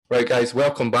Right, guys,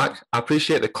 welcome back. I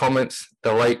appreciate the comments,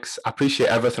 the likes, I appreciate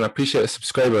everything. I appreciate the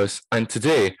subscribers. And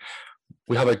today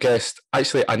we have a guest,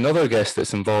 actually another guest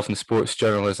that's involved in sports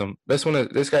journalism. This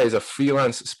guy is a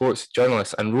freelance sports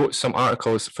journalist and wrote some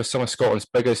articles for some of Scotland's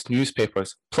biggest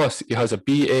newspapers. Plus, he has a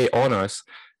BA honours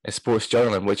in sports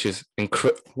journalism, which is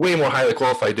way more highly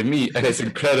qualified than me, and it's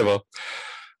incredible.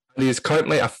 And he is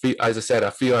currently, as I said,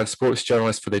 a freelance sports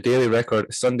journalist for the Daily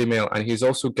Record, Sunday Mail, and he's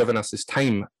also given us his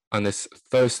time on this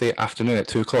Thursday afternoon at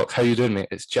 2:00. How are you doing, mate?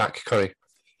 It's Jack Curry.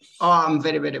 Oh, I'm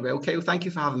very, very well, Kyle. Thank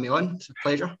you for having me on. It's a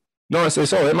pleasure. No, it's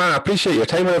all right, man. I appreciate your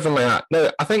time and everything like that.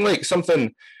 Now, I think like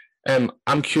something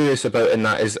I'm curious about in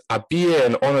that is a BA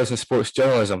in honours in sports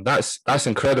journalism. That's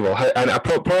incredible. And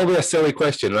probably a silly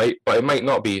question, right? But it might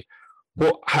not be.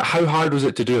 How hard was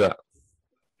it to do that?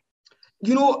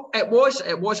 You know, it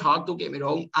was hard, don't get me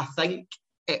wrong. I think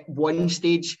at one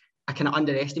stage I kind of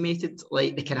underestimated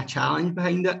like the kind of challenge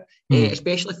behind it,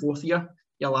 especially fourth year,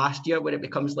 your last year, where it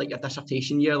becomes like your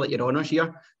dissertation year, like your honours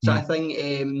year. So I think,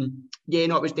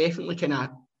 it was definitely kind of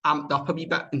amped up a wee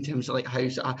bit in terms of like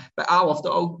how, but I loved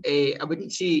it all. I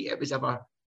wouldn't say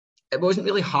it wasn't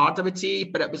really hard, I would say,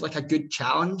 but it was like a good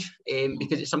challenge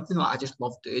because it's something that I just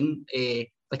love doing.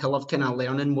 Like I love kind of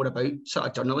learning more about sort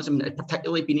of journalism, and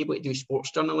particularly being able to do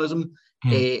sports journalism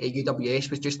at UWS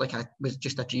was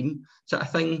just a dream sort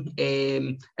of thing.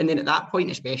 And then at that point,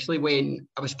 especially when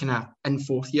I was kind of in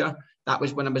fourth year, that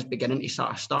was when I was beginning to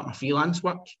sort of start my freelance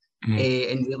work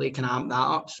and really kind of amp that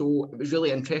up. So it was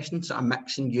really interesting, sort of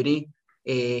mixing uni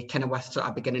kind of with sort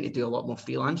of beginning to do a lot more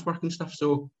freelance work and stuff.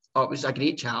 So it was a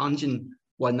great challenge and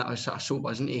one that I was sort of so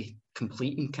buzzing to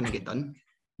complete and kind of get done.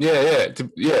 Yeah.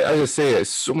 As I say, it's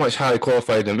so much higher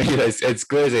qualified than me. It's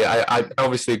crazy. I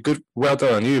obviously good, well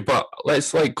done on you. But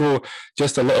let's like go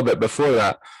just a little bit before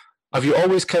that. Have you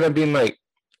always kind of been like,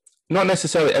 not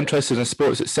necessarily interested in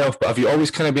sports itself, but have you always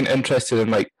kind of been interested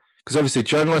in like, because obviously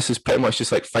journalists is pretty much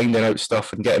just like finding out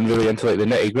stuff and getting really into like the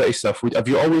nitty gritty stuff. Have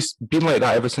you always been like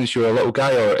that ever since you were a little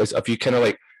guy, or have you kind of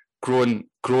like grown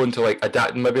to like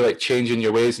adapt, maybe like changing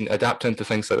your ways and adapting to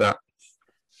things like that?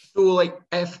 So like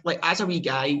if like as a wee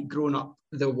guy growing up,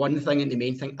 the one thing and the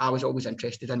main thing I was always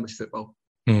interested in was football.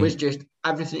 Was just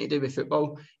everything to do with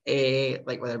football.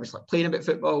 Like whether it was like playing about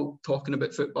football, talking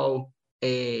about football,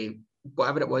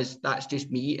 whatever it was, that's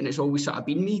just me, and it's always sort of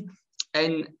been me.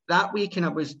 And that way kind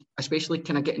of was especially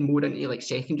kind of getting more into like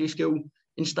secondary school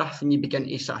and stuff, and you begin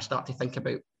to sort of start to think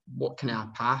about what kind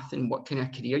of path and what kind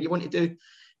of career you want to do.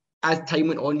 As time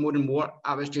went on more and more,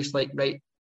 I was just like, right,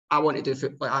 I want to do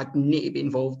football. I need to be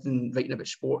involved in writing about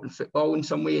sport and football in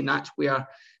some way. And that's where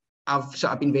I've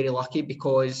sort of been very lucky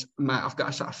because I've got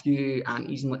a sort of few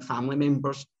aunties and like family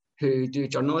members who do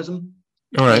journalism.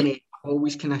 All right. And I've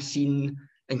always kind of seen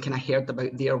and kind of heard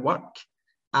about their work.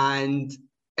 And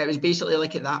it was basically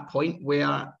like at that point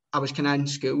where I was kind of in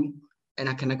school and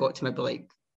I kind of got to maybe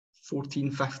like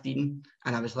 14, 15.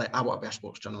 And I was like, I want to be a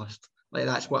sports journalist. Like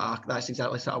that's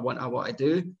exactly sort of what I want to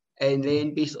do. And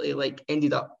then basically like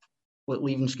ended up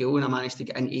leaving school and I managed to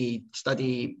get into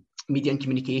study media and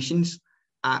communications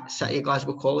at City of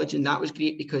Glasgow College, and that was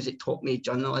great because it taught me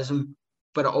journalism,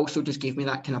 but it also just gave me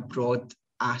that kind of broad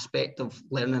aspect of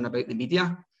learning about the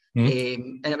media.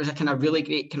 And it was a kind of really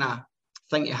great kind of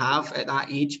thing to have at that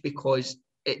age because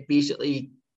it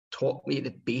basically taught me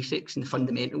the basics and the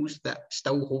fundamentals that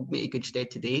still hold me in good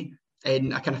stead today.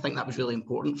 And I kind of think that was really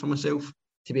important for myself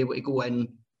to be able to go in,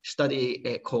 study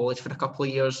at college for a couple of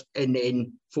years and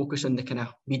then focus on the kind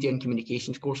of media and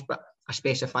communications course, but I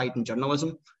specified in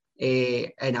journalism.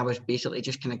 And I was basically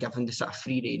just kind of given the sort of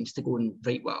free reins to go and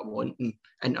write what I want and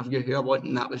interview who I want.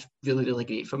 And that was really, really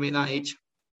great for me at that age.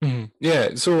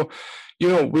 Yeah. So,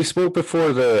 we spoke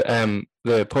before the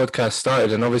podcast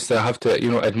started, and obviously I have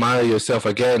to, admire yourself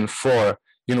again for,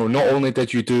 not only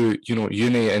did you do,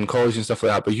 uni and college and stuff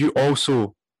like that, but you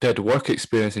also did work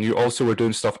experience and you also were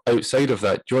doing stuff outside of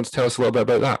that. Do you want to tell us a little bit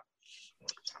about that?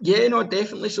 Yeah, no,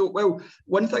 definitely. So, well,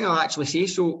 one thing I'll actually say,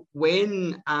 so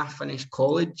when I finished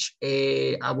college,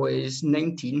 I was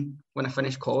 19 when I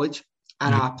finished college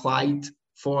and I applied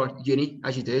for uni,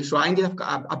 as you do. So I ended up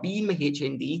got a B in my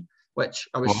HND, which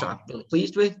I was sort of really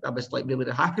pleased with. I was like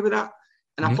really happy with that.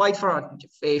 And I applied for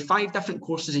 5 different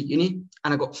courses at uni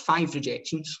and I got 5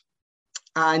 rejections.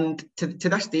 And to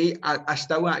this day, I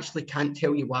still actually can't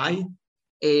tell you why.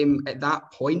 At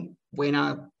that point, when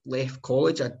I left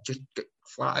college, I just got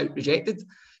flat out rejected.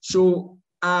 So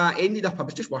I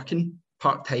was just working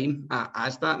part-time at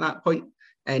ASDA at that point.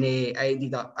 And I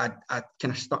ended up, I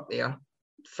kind of stuck there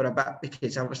for a bit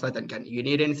because obviously I didn't get into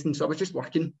uni or anything. So I was just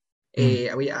working away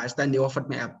at ASDA and they offered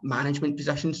me a management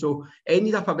position. So I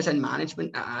ended up, I was in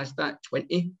management at ASDA at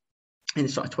 20. in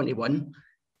sort of 21.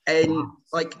 And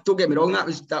like, don't get me wrong, that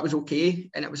was okay,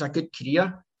 and it was a good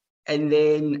career. And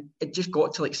then it just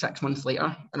got to like 6 months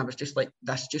later, and I was just like,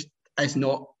 this just is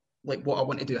not like what I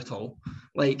want to do at all.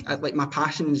 Like my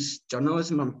passion's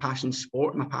journalism, my passion's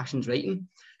sport, my passion's writing.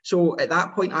 So at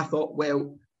that point, I thought,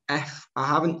 well, if I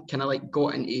haven't kind of like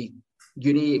got into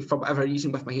uni for whatever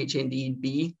reason with my HND and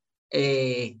B,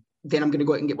 then I'm going to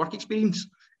go out and get work experience.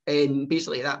 And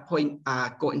basically at that point,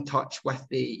 I got in touch with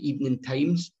the Evening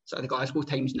Times, so the Glasgow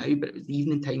Times now, but it was the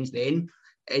Evening Times then,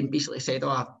 and basically said,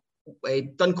 I've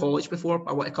done college before,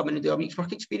 I want to come in and do a week's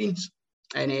work experience.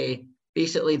 And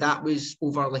basically that was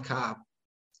over like a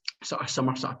sort of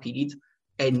summer sort of period.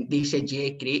 And they said, yeah,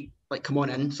 great, like come on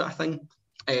in sort of thing.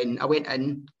 And I went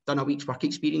in, done a week's work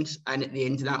experience, and at the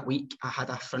end of that week, I had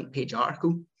a front page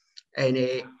article. And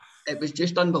it was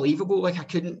just unbelievable. Like I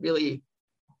couldn't really,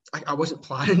 I wasn't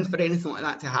planning for anything like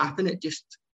that to happen. It just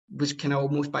was kind of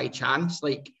almost by chance.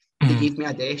 Like they gave me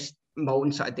a desk, my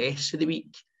own sort of desk for the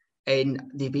week. And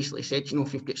they basically said, you know,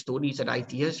 if you've got stories or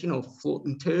ideas, you know, float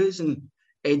them to us. And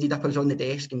ended up I was on the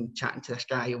desk and chatting to this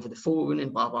guy over the phone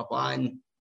and blah, blah, blah. And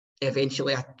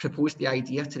eventually I proposed the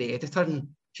idea to the editor, and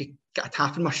she got a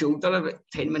tap on my shoulder about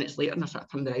 10 minutes later, and I sort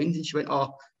of turned around and she went,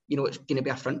 oh, you know, it's going to be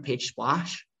a front page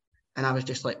splash. And I was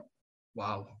just like,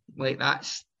 wow, like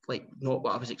that's like not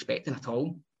what I was expecting at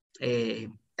all.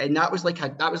 And that was like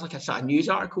a sort of news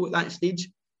article at that stage.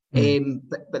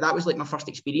 But that was like my first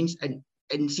experience.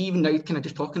 And see, even now, kind of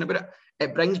just talking about it,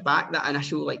 it brings back that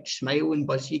initial like smile and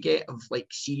buzz you get of like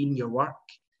seeing your work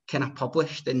kind of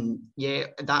published. And yeah,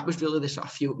 that was really the sort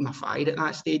of fuel to my fire at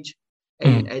that stage.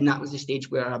 And that was the stage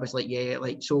where I was like, yeah,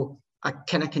 like, so I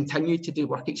kind of continued to do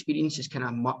work experiences kind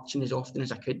of much and as often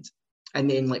as I could. And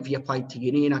then like reapplied to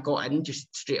uni, and I got in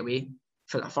just straight away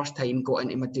for the first time, got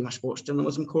into do my sports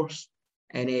journalism course.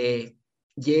 And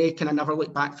yeah, kind of never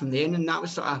looked back from then. And that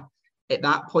was sort of at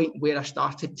that point where I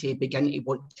started to begin to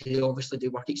want to obviously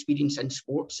do work experience in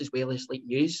sports as well as like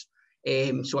news.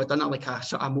 So I'd done a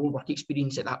sort of more work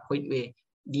experience at that point with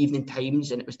the Evening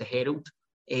Times, and it was the Herald.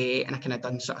 And I kind of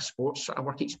done sort of sports sort of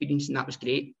work experience, and that was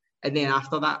great. And then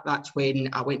after that, that's when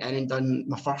I went in and done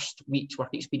my first week's work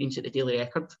experience at the Daily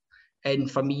Record.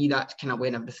 And for me, that's kind of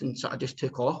when everything sort of just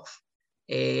took off,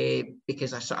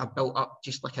 because I sort of built up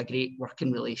just like a great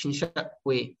working relationship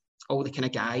with all the kind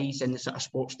of guys in the sort of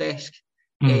sports desk.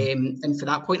 And for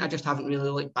that point, I just haven't really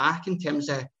looked back in terms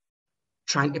of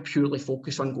trying to purely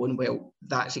focus on going, well,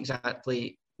 that's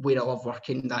exactly where I love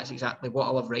working. That's exactly what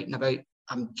I love writing about.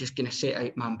 I'm just going to set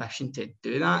out my ambition to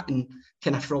do that. And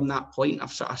kind of from that point,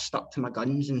 I've sort of stuck to my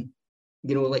guns and,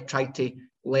 you know, like tried to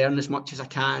learn as much as I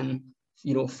can,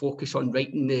 you know, focus on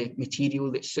writing the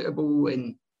material that's suitable.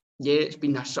 And yeah, it's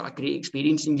been a sort of great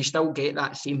experience. And you still get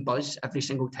that same buzz every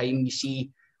single time you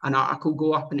see an article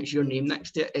go up and it's your name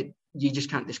next to it. You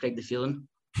just can't describe the feeling.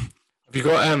 Have you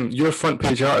got your front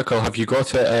page article? Have you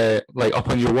got it like up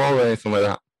on your wall or anything like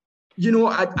that? You know,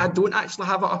 I don't actually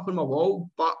have it up on my wall,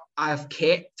 but I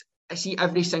see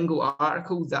every single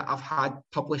article that I've had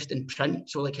published in print,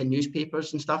 so like in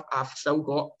newspapers and stuff, I've still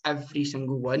got every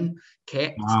single one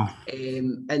kept. Wow.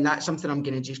 And that's something I'm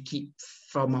going to just keep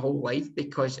for my whole life,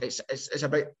 because it's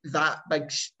about that big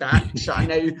stack sort of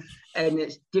now, and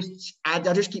it's just I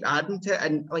just keep adding to it.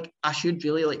 And like I should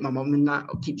really, like my mum and that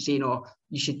keep saying, oh,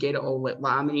 you should get it all like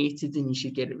laminated and you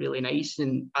should get it really nice.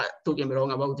 And don't get me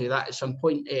wrong, I will do that at some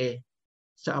point,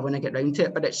 so I want to get round to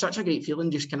it. But it's such a great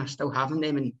feeling just kind of still having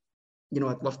them. And you know,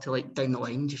 I'd love to like down the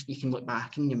line, just you can look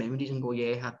back in your memories and go,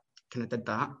 yeah, I kind of did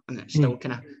that, and it's still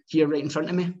kind of here right in front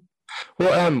of me.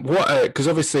 Well, because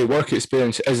obviously work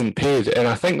experience isn't paid, and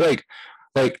I think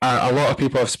like a lot of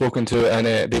people I've spoken to, and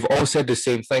they've all said the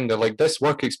same thing. They're like, this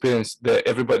work experience that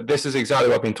everybody, this is exactly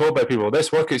what I've been told by people.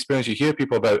 This work experience you hear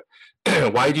people about,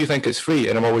 why do you think it's free?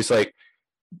 And I'm always like,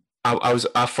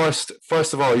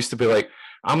 first of all, I used to be like,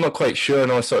 I'm not quite sure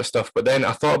and all that sort of stuff. But then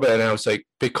I thought about it and I was like,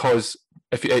 because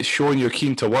if it's showing you're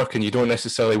keen to work and you don't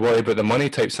necessarily worry about the money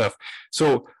type stuff.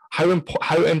 So how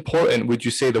important would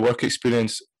you say the work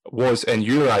experience was in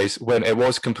your eyes when it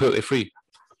was completely free?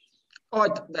 Oh,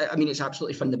 I mean, it's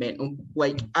absolutely fundamental.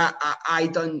 Like I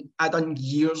done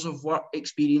years of work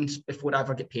experience before I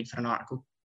ever get paid for an article.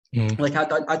 Like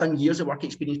I done years of work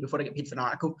experience before I get paid for an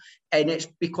article, and it's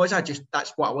because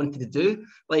that's what I wanted to do.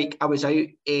 Like I was out,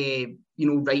 you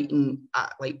know, writing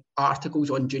like articles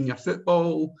on junior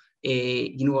football.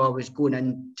 You know, I was going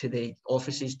into the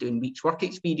offices doing week's work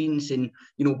experience, and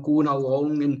you know, going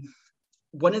along. And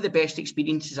one of the best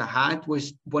experiences I had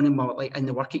was one of my like in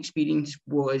the work experience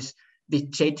was they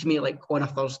said to me like on a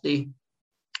Thursday,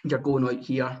 you're going out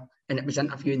here and it was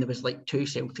interviewing, there was like 2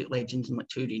 Celtic legends and like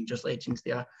 2 Rangers legends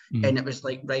there. Mm. And it was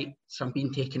like, right, so I'm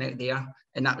being taken out there.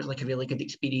 And that was like a really good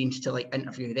experience to like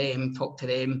interview them, talk to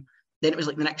them. Then it was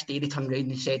like the next day they turned around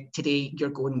and said, today you're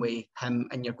going with him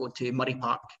and you're going to Murray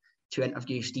Park to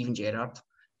interview Steven Gerrard.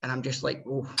 And I'm just like,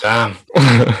 oh, damn.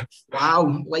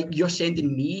 wow, like you're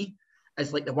sending me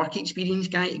as like the work experience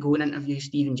guy to go and interview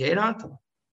Steven Gerrard.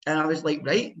 And I was like,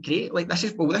 right, great. Like, this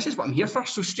is what I'm here for.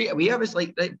 So straight away, I was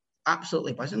like, right,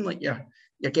 absolutely buzzing. Like, you're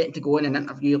getting to go in and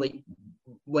interview like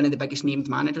one of the biggest named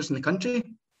managers in the country.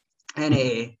 And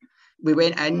we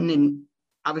went in, and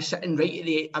I was sitting right at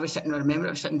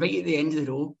the end of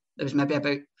the row. There was maybe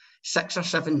about 6 or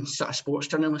 7 sort of sports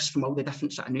journalists from all the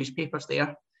different sort of newspapers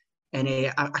there. And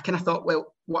I kind of thought,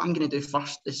 well, what I'm going to do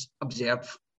first is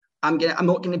observe. I'm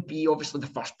not going to be obviously the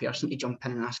first person to jump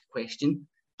in and ask a question.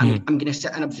 I'm going to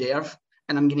sit and observe,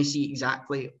 and I'm going to see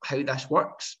exactly how this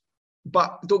works.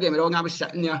 But don't get me wrong, I was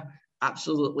sitting there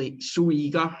absolutely so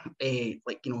eager,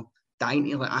 like, you know, dying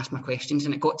to like ask my questions.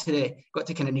 And it got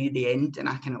to kind of near the end, and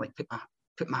I kind of like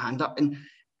put my hand up, and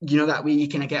you know, that way you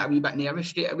kind of get a wee bit nervous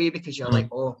straight away, because you're like,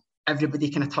 oh,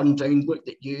 everybody kind of turned around, looked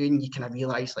at you, and you kind of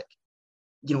realise, like,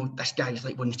 you know, this guy's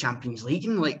like won the Champions League,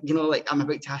 and like, you know, like I'm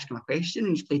about to ask him a question,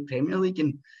 and he's played Premier League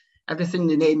and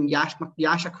everything. And then you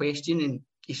ask a question, and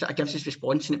he sort of gives his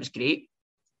response, and it was great.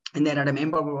 And then I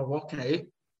remember we were walking out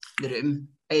the room,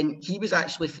 and he was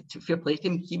actually, fair play to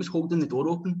him, he was holding the door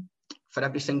open for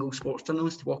every single sports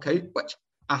journalist to walk out, which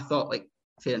I thought, like,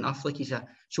 fair enough, like he's a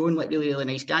showing like really, really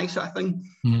nice guy sort of thing.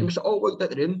 And we sort of all walked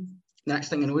out the room. The next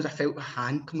thing I know is I felt a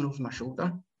hand coming over my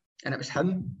shoulder, and it was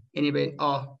him. And he went,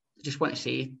 oh, I just want to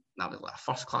say that was like a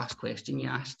first class question you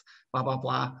asked, blah, blah,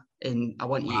 blah. And I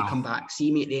want you to come back,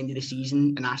 see me at the end of the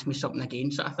season and ask me something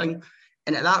again, sort of thing.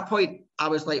 And at that point, I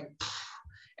was like, pfft.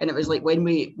 And it was like when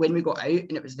we got out,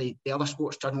 and it was the other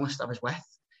sports journalist I was with,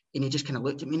 and he just kind of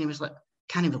looked at me and he was like,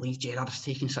 can't believe Gerrard's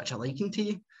taking such a liking to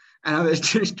you. And I was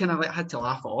just kind of like, had to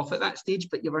laugh off at that stage,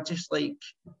 but you were just like,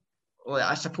 well,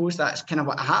 I suppose that's kind of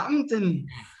what happened. And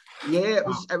yeah,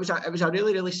 it was a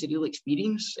really, really surreal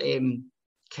experience,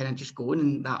 kind of just going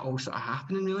and that all sort of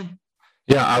happening, really.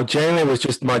 Yeah,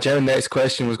 my genuine next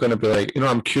question was going to be like, you know,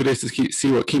 I'm curious to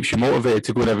see what keeps you motivated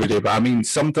to go in every day. But I mean,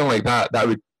 something like that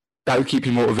would keep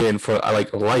you motivating for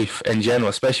like life in general,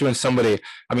 especially when somebody,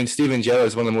 I mean, Steven Gerrard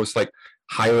is one of the most like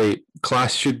highly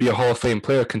class, should be a Hall of Fame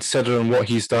player considering what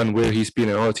he's done, where he's been,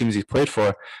 and all the teams he's played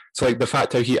for. So like the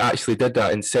fact how he actually did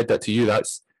that and said that to you,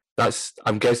 that's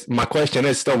I'm guessing my question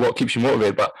is still what keeps you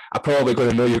motivated, but I'm probably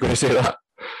going to know you're going to say that.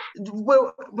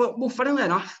 Well, funnily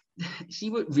enough, see,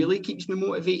 what really keeps me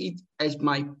motivated is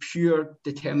my pure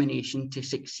determination to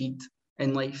succeed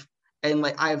in life. And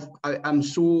like I'm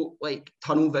so like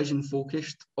tunnel vision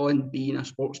focused on being a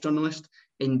sports journalist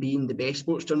and being the best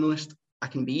sports journalist I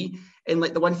can be. And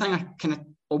like the one thing I kind of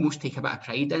almost take a bit of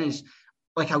pride in is,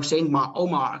 like, I'll send all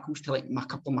my articles to like a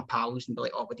couple of my pals and be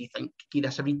like, oh, what do you think? Give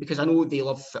this a read, because I know they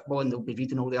love football and they'll be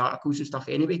reading all the articles and stuff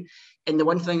anyway. And the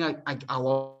one thing I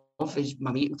love is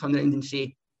my mate will turn around and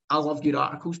say, I love your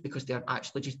articles because they're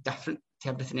actually just different to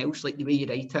everything else. Like the way you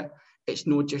write it, it's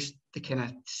not just the kind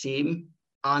of same.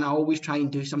 And I always try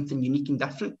and do something unique and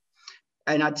different.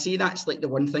 And I'd say that's like the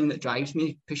one thing that drives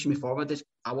me, pushing me forward, is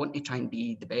I want to try and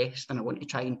be the best, and I want to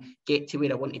try and get to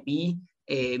where I want to be,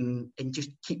 and just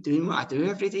keep doing what I do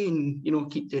every day, and, you know,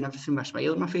 keep doing everything with a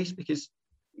smile on my face, because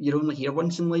you're only here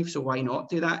once in life, so why not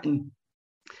do that? And,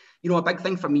 you know, a big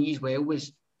thing for me as well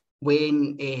was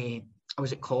when I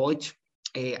was at college,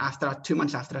 2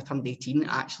 months after I turned 18,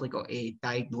 I actually got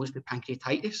diagnosed with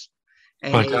pancreatitis.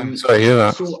 Sorry to hear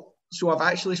that. So I've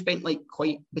actually spent like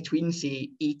quite, between say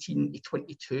 18 to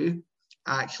 22,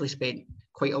 I actually spent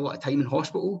quite a lot of time in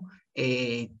hospital.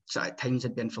 So at times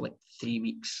I'd been for like 3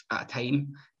 weeks at a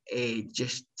time,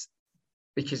 just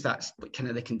because that's like kind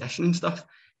of the condition and stuff.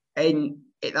 And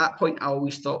at that point, I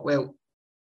always thought, well,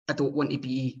 I don't want to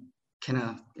be kind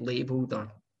of labelled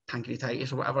or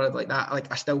pancreatitis or whatever like that.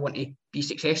 Like, I still want to be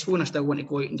successful, and I still want to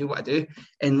go out and do what I do.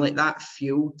 And like that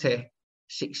fuel to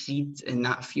succeed, and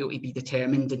that fuel to be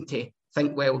determined, and to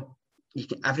think, well,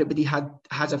 everybody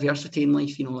has adversity in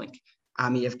life. You know, like, I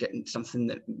may have gotten something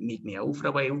that made me ill for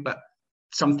a while, but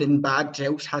something bad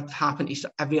else had happened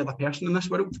to every other person in this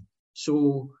world.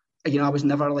 So, you know, I was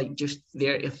never like just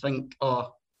there to think,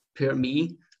 oh, poor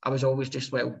me. I was always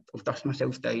just, well, I'll dust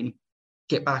myself down,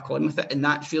 get back on with it. And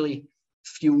that's really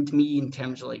fueled me in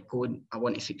terms of like going, I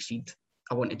want to succeed,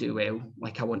 I want to do well,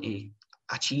 like I want to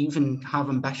achieve and have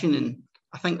ambition. And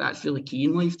I think that's really key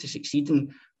in life, to succeed.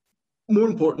 And more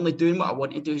importantly, doing what I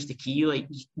want to do is the key. Like,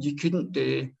 you couldn't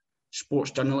do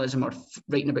sports journalism or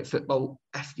writing about football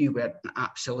if you were an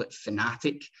absolute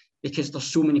fanatic because there's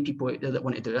so many people out there that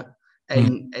want to do it.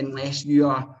 And unless you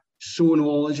are so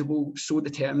knowledgeable, so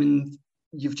determined,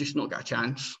 you've just not got a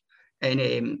chance.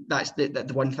 And that's the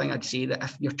one thing I'd say, that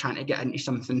if you're trying to get into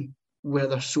something where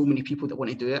there's so many people that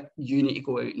want to do it, you need to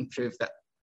go out and prove that,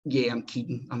 yeah, I'm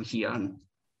keen, I'm here. And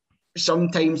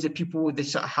sometimes the people, the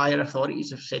sort of higher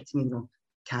authorities have said to me,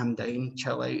 calm down,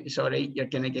 chill out, it's all right, you're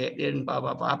going to get there and blah,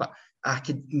 blah, blah. But I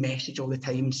could message all the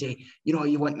time and say,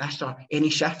 you want this or any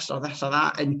shifts or this or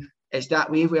that. And it's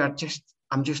that way where I'm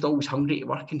just always hungry to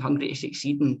work and hungry to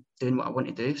succeed and doing what I want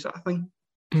to do, sort of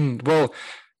thing. Well,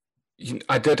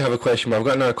 I did have a question, but I've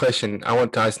got another question I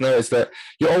want to ask now, is that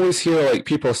you always hear like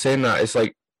people saying that, it's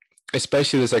like,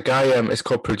 especially there's a guy, it's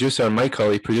called Producer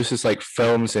Michael. He produces like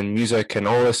films and music and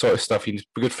all this sort of stuff. He's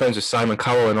good friends with Simon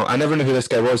Cowell and all. I never knew who this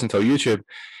guy was until YouTube.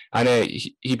 And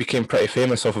he became pretty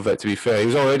famous off of it, to be fair. He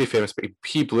was already famous, but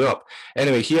he blew up.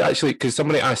 Anyway, he actually, because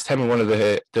somebody asked him in one of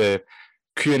the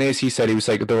Q&As, he said, he was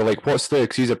like, they were like, what's the,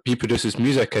 because he produces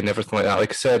music and everything like that,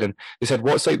 like I said. And they said,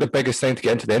 what's like the biggest thing to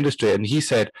get into the industry? And he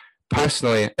said,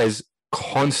 personally, is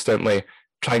constantly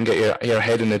try and get your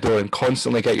head in the door and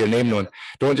constantly get your name known.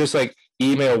 Don't just like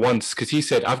email once, because he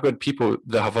said, I've got people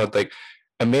that have had like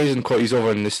amazing qualities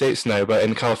over in the States now, but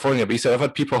in California, but he said, I've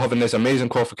had people having these amazing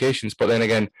qualifications, but then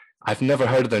again, I've never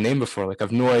heard of their name before. Like,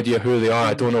 I've no idea who they are.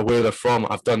 I don't know where they're from.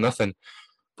 I've done nothing.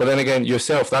 But then again,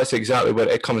 yourself, that's exactly what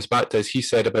it comes back to, as he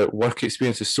said, about work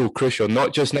experience is so crucial,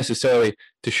 not just necessarily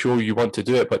to show you want to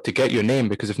do it, but to get your name,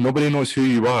 because if nobody knows who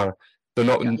you are, they're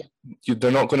not going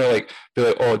to like be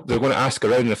like, oh, they're going to ask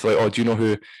around, and if like, oh, do you know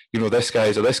who, this guy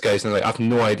is or this guy is, and like, I've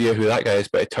no idea who that guy is,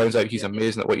 but it turns out he's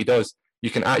amazing at what he does. You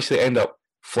can actually end up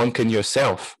flunking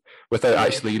yourself without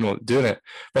actually, doing it.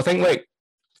 But I think, like,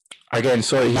 again,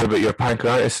 sorry to hear about your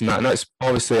pancreatitis and that, and that's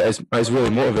obviously is really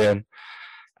motivating.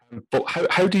 But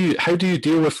how do you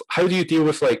deal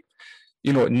with like,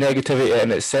 negativity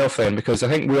in itself then? Because I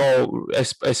think we all,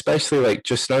 especially like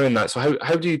just now in that. So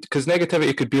how do you, because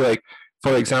negativity could be like,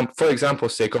 for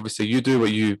example's sake, obviously you do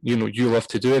what you love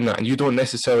to do in that, and you don't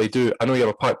necessarily do, I know you have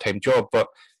a part-time job, but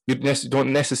you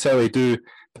don't necessarily do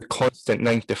the constant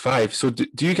 9 to 5. So do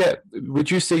you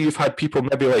would you say you've had people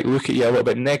maybe like look at you a little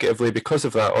bit negatively because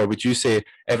of that, or would you say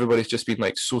everybody's just been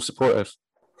like so supportive?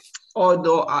 Oh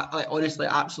no, honestly,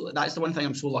 absolutely. That's the one thing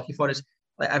I'm so lucky for, is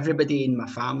like everybody in my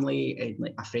family and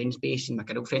like my friends base and my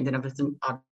girlfriend and everything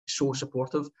are so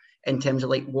supportive in terms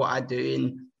of like what I do,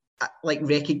 and like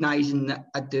recognizing that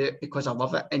I do it because I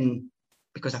love it and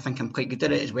because I think I'm quite good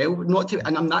at it as well.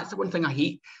 That's the one thing I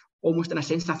hate, almost in a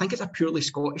sense. And I think it's a purely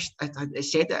Scottish.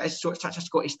 It's said that it's such a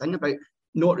Scottish thing about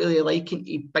not really liking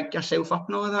to big yourself up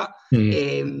and all of that,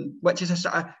 which is a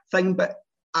sort of thing. But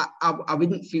I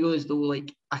wouldn't feel as though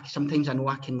like sometimes I know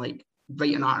I can like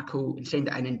write an article and send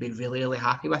it in and be really, really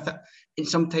happy with it. And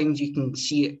sometimes you can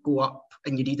see it go up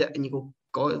and you read it and you go,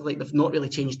 God, like they've not really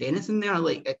changed anything there.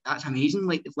 Like that's amazing.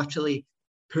 Like they've literally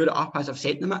put it up as I've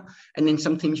sent them it. And then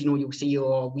sometimes, you'll see,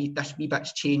 this wee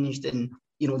bit's changed and,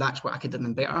 that's what I could have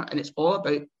done better. And it's all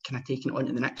about kind of taking it on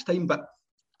to the next time. But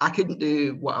I couldn't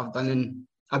do what I've done, and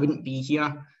I wouldn't be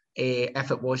here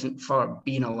if it wasn't for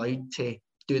being allowed to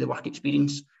do the work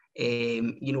experience,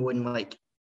 and like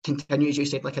continue, as you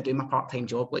said, like I do my part-time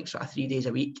job, like sort of 3 days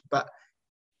a week. But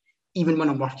even when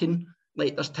I'm working,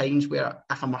 like there's times where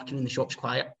if I'm working and the shop's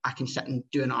quiet, I can sit and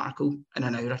do an article in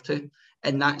an hour or two.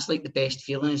 And that's like the best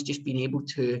feeling, is just being able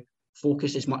to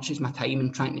focus as much as my time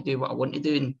and trying to do what I want to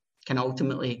do, and can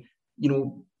ultimately,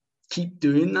 keep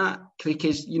doing that,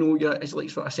 because, it's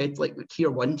like what I said, like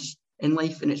here once in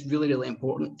life, and it's really, really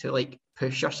important to like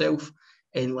push yourself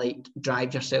and like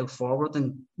drive yourself forward,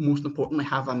 and most importantly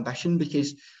have ambition,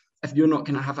 because if you're not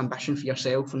going to have ambition for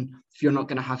yourself, and if you're not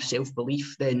going to have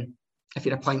self-belief, then if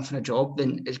you're applying for a job,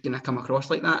 then it's going to come across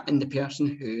like that, and the person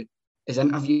who is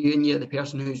interviewing you, the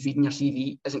person who's reading your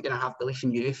CV, isn't going to have belief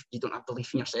in you if you don't have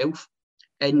belief in yourself.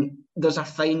 And there's a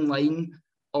fine line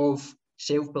of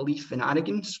self-belief and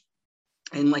arrogance,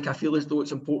 and like I feel as though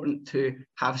it's important to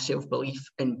have self-belief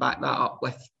and back that up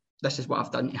with, this is what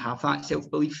I've done to have that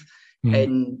self-belief.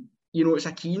 And it's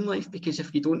a key in life, because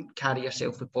if you don't carry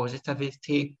yourself with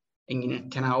positivity,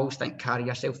 and can I always think carry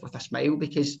yourself with a smile,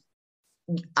 because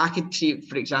I could say,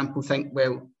 for example, think,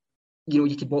 well,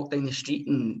 you could walk down the street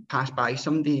and pass by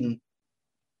somebody,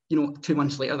 and 2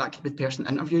 months later that could be the person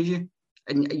that interviews you,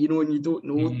 and you don't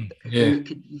know who it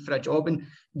could be for a job. And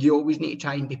you always need to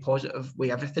try and be positive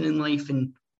with everything in life,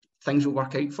 and things will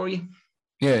work out for you.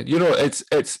 Yeah, it's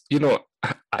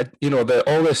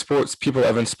all the sports people that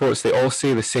have in sports, they all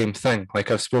say the same thing. Like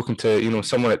I've spoken to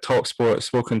someone at TalkSport,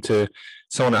 spoken to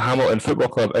someone at Hamilton Football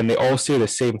Club, and they all say the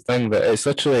same thing, that it's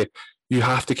literally you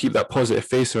have to keep that positive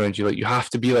face around you. Like, you have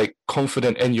to be like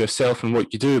confident in yourself and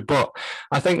what you do. But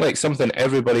I think like something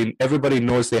everybody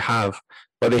knows they have,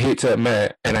 but they hate to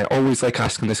admit it. And I always like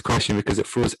asking this question because it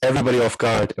throws everybody off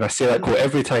guard. And I say that quote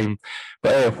every time.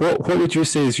 But what would you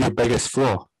say is your biggest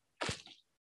flaw?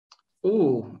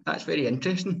 Oh, that's very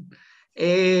interesting.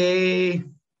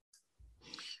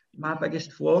 My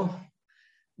biggest flaw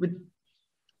would,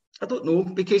 I don't know,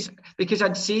 because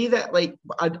I'd say that, like,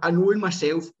 I know in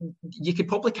myself, you could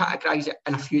probably categorise it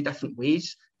in a few different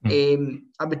ways. I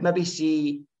would maybe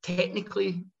say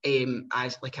technically,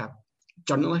 as like a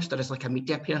journalist or as like a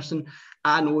media person,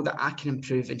 I know that I can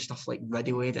improve in stuff like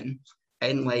video editing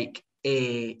and like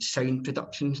sound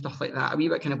production, stuff like that. A wee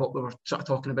bit kind of what we were sort of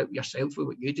talking about yourself with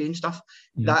what you do and stuff.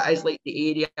 That is like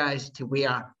the area as to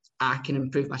where I can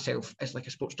improve myself as like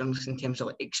a sports journalist in terms of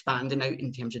like expanding out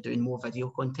in terms of doing more video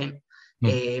content.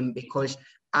 Because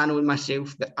I know in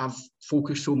myself that I've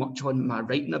focused so much on my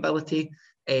writing ability,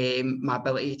 my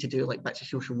ability to do like bits of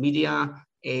social media,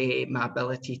 my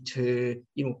ability to,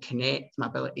 you know, connect, my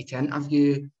ability to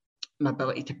interview, my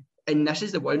ability to, and this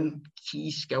is the one key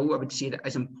skill I would say that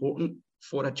is important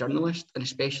for a journalist, and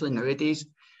especially nowadays,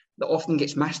 that often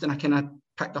gets missed. And I kind of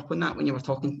picked up on that when you were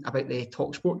talking about the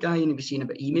TalkSport guy and you were saying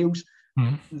about emails.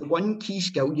 The one key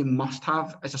skill you must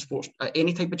have as a sports,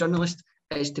 any type of journalist,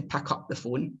 is to pick up the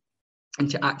phone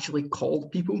and to actually call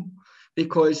people,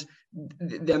 because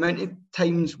the amount of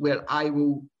times where I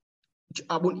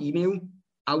won't email,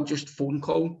 I'll just phone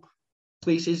call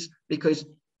places, because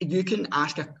you can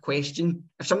ask a question.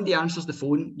 If somebody answers the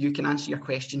phone, you can answer your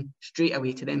question straight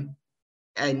away to them.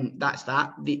 And that's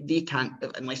that. They can't,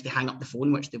 unless they hang up the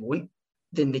phone, which they won't,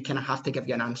 then they kind of have to give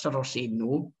you an answer or say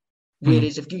no.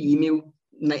 Whereas if you email,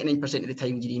 99% of the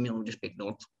time your email will just be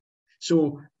ignored.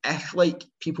 So if like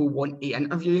people want to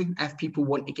interview, if people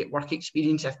want to get work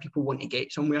experience, if people want to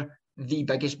get somewhere, the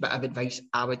biggest bit of advice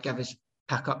I would give is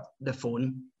pick up the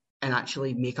phone and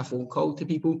actually make a phone call to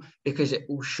people, because it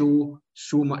will show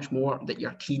so much more that you're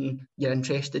keen, you're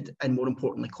interested, and more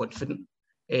importantly, confident.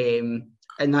 And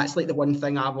that's like the one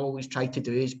thing I've always tried to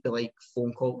do, is be like,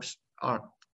 phone calls are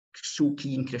so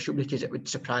key and crucial, because it would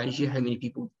surprise you how many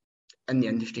people in the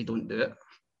industry don't do it.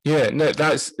 Yeah, no,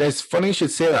 that's funny you should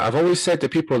say that. I've always said to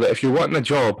people that if you're wanting a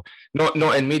job, not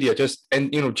in media, just in,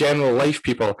 you know, general life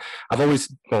people, I've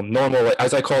always, well, normal,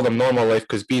 as I call them, normal life,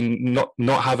 because being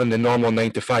not having the normal 9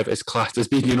 to 5 is classed as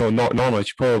being, you know, not normal, as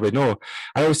you probably know.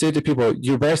 I always say to people,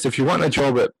 you're best if you want a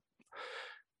job at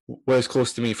where's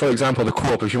close to me. For example, the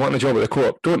Co-op. If you want a job at the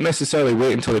Co-op, don't necessarily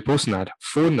wait until they post an ad.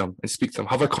 Phone them and speak to them.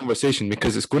 Have a conversation,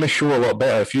 because it's going to show a lot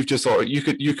better if you've just thought, you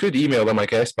could email them, I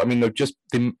guess, but I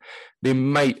mean, they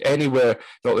might anywhere,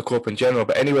 not the Co-op in general,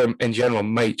 but anywhere in general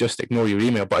might just ignore your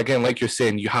email. But again, like you're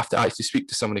saying, you have to actually speak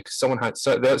to somebody, because someone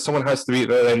has to be at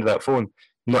the end of that phone.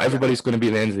 Not everybody's going to be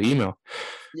at the end of the email.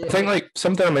 I think like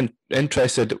something I'm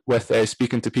interested with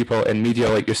speaking to people in media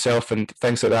like yourself and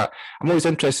things like that. I'm always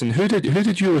interested in who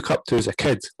did you look up to as a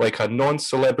kid, like a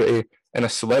non-celebrity and a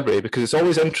celebrity, because it's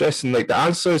always interesting. Like the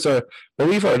answers are,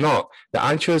 believe it or not, the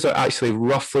answers are actually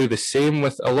roughly the same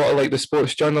with a lot of like the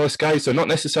sports journalist guys. They're not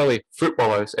necessarily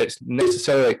footballers. It's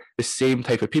necessarily like the same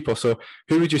type of people. So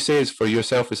who would you say is for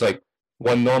yourself is like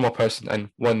one normal person and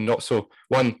one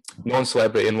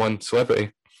non-celebrity and one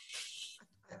celebrity?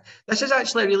 This is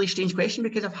actually a really strange question,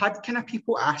 because I've had kind of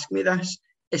people ask me this,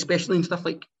 especially in stuff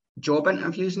like job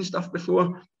interviews and stuff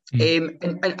before. And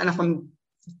if I'm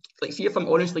like, see if I'm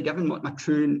honestly giving what my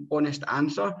true and honest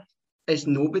answer is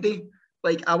nobody.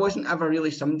 Like, I wasn't ever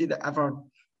really somebody that ever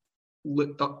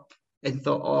looked up and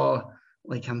thought, oh,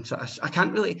 like I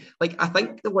can't really, like, I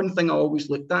think the one thing I always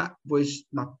looked at was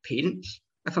my parents,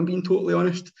 if I'm being totally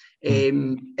honest,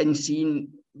 and seeing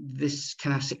this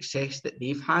kind of success that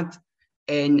they've had.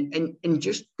 And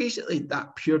just basically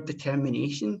that pure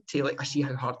determination to, like, I see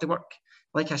how hard they work.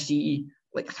 Like, I see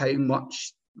like how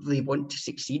much they want to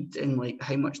succeed and like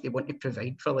how much they want to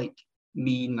provide for like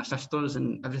me and my sisters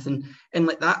and everything. And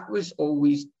like that was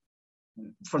always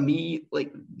for me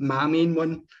like my main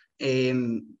one.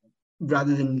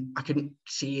 Rather than, I couldn't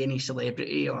say any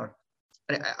celebrity, or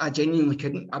I genuinely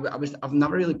couldn't. I've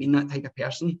never really been that type of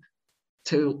person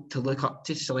to look up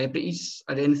to celebrities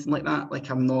or anything like that. Like,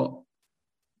 I'm not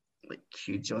like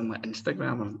huge on like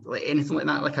Instagram or like anything like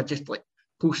that. Like, I just like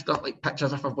post up like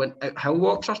pictures if I've went out hill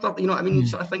walks or stuff, you know what I mean,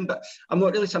 sort of thing. But I'm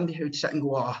not really somebody who would sit and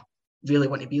go, oh, I really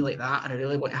want to be like that, or I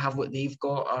really want to have what they've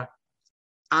got, or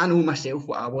I know myself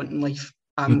what I want in life.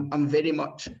 I'm very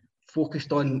much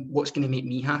focused on what's going to make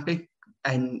me happy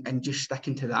and just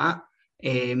sticking to that.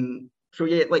 So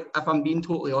yeah, like if I'm being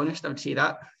totally honest, I would say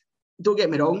that. Don't get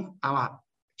me wrong, I'm a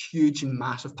huge and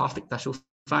massive Partick Thistle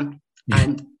fan.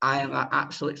 And I am an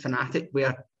absolute fanatic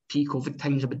where pre-COVID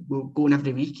times I would go in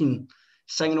every week and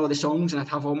singing all the songs, and I'd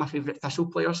have all my favourite Thistle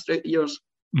players throughout the years.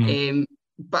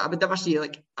 But I would never say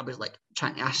like I was like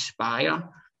trying to aspire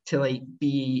to like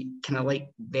be kind of like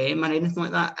them or anything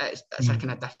like that. It's a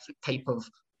kind of different type of,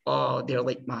 oh, they're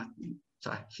like my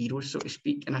sort of heroes, so to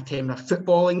speak, in a term of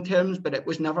footballing terms, but it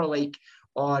was never like,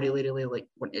 oh, I really, really like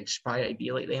want to aspire to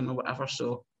be like them or whatever.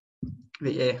 So,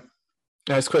 but yeah.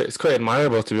 Yeah, it's quite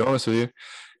admirable, to be honest with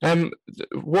you.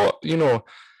 What, you know,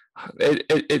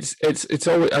 it's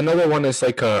always another one is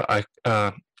like a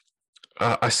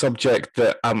subject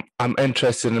that I'm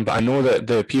interested in, but I know that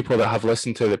the people that have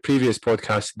listened to the previous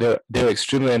podcast, they're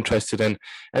extremely interested in,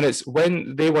 and it's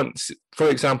when they want, for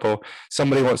example,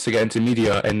 somebody wants to get into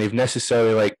media and they've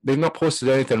not posted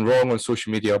anything wrong on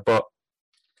social media, but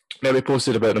maybe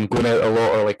posted about them going out a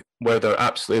lot or like where they're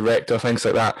absolutely wrecked or things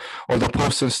like that, or they're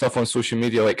posting stuff on social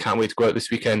media like can't wait to go out this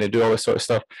weekend and do all this sort of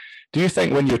stuff. Do you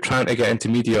think when you're trying to get into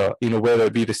media, you know, whether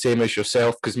it be the same as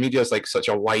yourself, because media is like such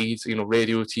a wide, you know,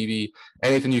 radio, TV,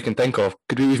 anything you can think of,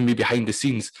 could even be behind the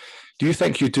scenes. Do you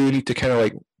think you do need to kind of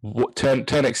like,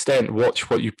 to an extent, watch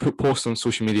what you post on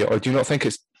social media, or do you not think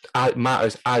it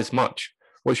matters as much?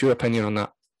 What's your opinion on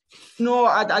that? No,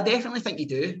 I definitely think you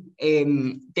do.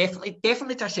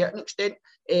 Definitely to a certain extent.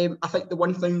 I think the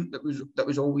one thing that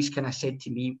was always kind of said to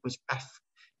me was, if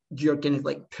you're going to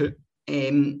like put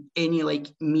any like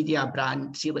media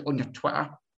brand, say like on your Twitter,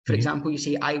 for example, you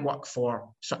say I work for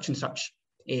such and such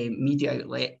media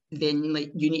outlet, then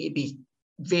like you need to be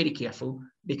very careful,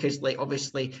 because like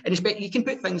obviously, and especially you can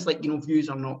put things like, you know, views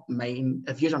are not mine,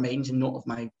 views are mine and not of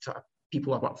my sort of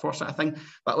people I work for, sort of thing.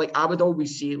 But like I would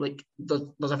always say, like there's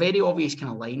a very obvious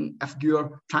kind of line. If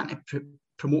you're trying to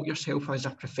promote yourself as a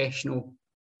professional,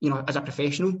 you know, as a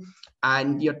professional,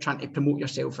 and you're trying to promote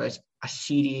yourself as a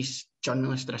serious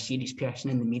journalist or a serious person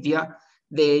in the media,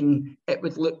 then it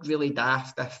would look really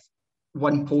daft if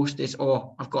one post is,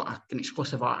 oh, I've got an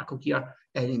exclusive article here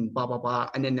and blah blah blah,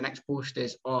 and then the next post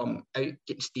is, oh, I'm out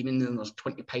getting steaming and there's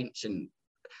 20 pints, and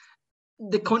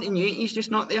the continuity is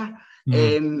just not there.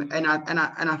 And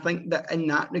I think that in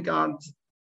that regard,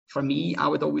 for me, I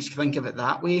would always think of it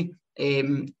that way.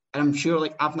 And I'm sure,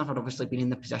 like, I've never obviously been in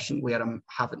the position where I'm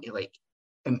having to like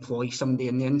employ somebody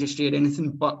in the industry or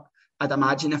anything, but I'd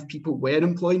imagine if people were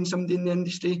employing somebody in the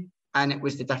industry and it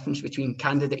was the difference between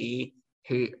candidate A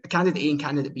and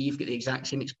candidate B have got the exact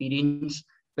same experience,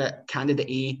 but candidate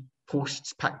A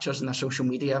posts pictures on their social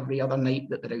media every other night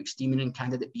that they're out steaming and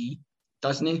candidate B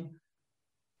doesn't,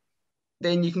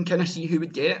 then you can kind of see who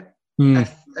would get it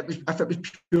if it was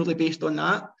purely based on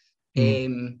that.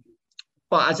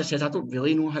 But as I said, I don't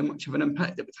really know how much of an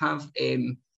impact it would have.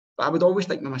 But I would always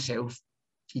think to myself,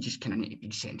 you just kind of need to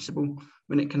be sensible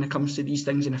when it kind of comes to these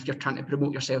things. And if you're trying to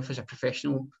promote yourself as a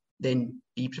professional, then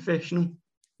be professional.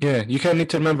 Yeah, you kind of need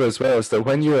to remember as well is that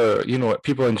when you're, you know,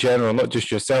 people in general, not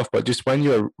just yourself, but just when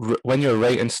you're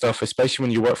writing stuff, especially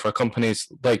when you work for companies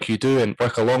like you do and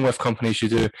work along with companies you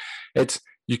do, it's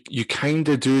you kind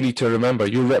of do need to remember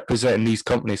you're representing these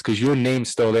companies because your name's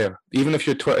still there. Even if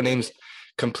your Twitter name's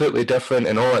completely different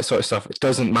and all that sort of stuff, it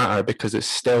doesn't matter because it's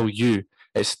still you.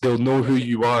 They'll know who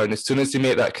you are, and as soon as they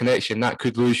make that connection, that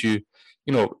could lose you.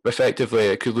 You know, effectively,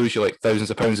 it could lose you like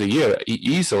thousands of pounds a year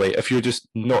easily if you're just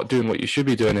not doing what you should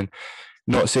be doing and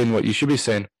not saying what you should be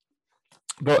saying.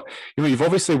 But you know, you've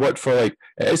obviously worked for like,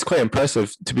 it is quite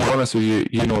impressive to be honest with you.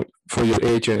 You know, for your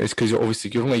age, and it's because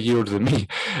you're only a year older than me,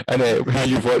 and who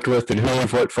you've worked with and who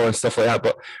you've worked for and stuff like that.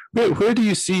 But where do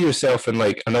you see yourself in,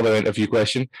 like, another interview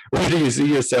question? Where do you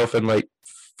see yourself in like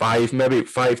 5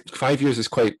 years is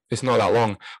quite, it's not that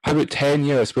long. How about 10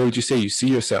 years? Where would you say you see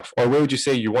yourself, or where would you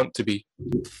say you want to be?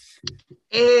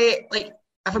 Like,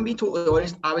 if I'm being totally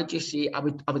honest, I would just say I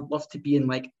would love to be in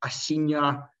like a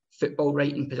senior football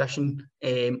writing position,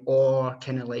 or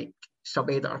kind of like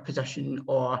sub-editor position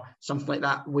or something like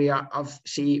that, where I've,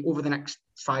 say, over the next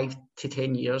 5 to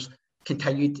 10 years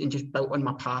continued and just built on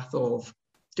my path of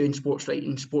doing sports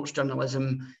writing, sports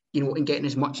journalism, you know, and getting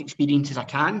as much experience as I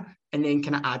can, and then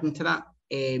kind of adding to that.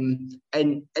 And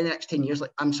in the next 10 years,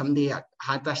 like, I'm somebody, I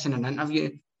had this in an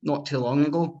interview not too long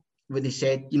ago where they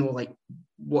said, you know, like,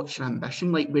 what's your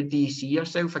ambition? Like, where do you see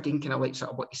yourself? Again, kind of like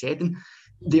sort of what you said. And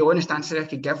the honest answer I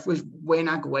could give was, when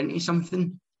I go into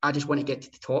something, I just want to get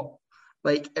to the top.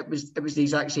 Like, it was the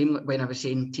exact same when I was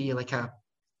saying to you, like, I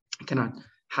kind of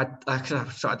had,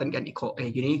 so I didn't get into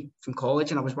uni from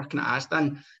college, and I was working at Asda,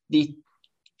 and they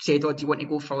said, oh, do you want to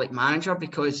go for like manager?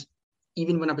 Because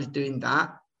even when I was doing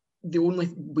that, the only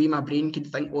way my brain could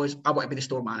think was, I want to be the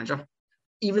store manager.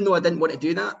 Even though I didn't want to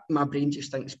do that, my brain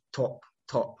just thinks top,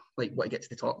 like, want to get to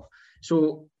the top.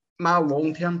 So my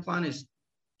long-term plan is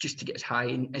just to get as high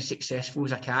and as successful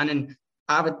as I can. And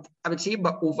I would say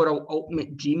my overall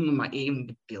ultimate dream and my aim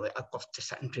would be like, I'd love to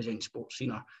sit and present sports,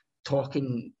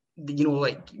 talking,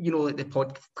 like the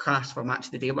podcast for Match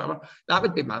of the Day or whatever. That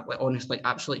would be my honest,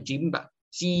 absolute dream. But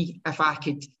see if I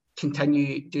could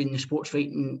continue doing the sports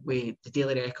writing with the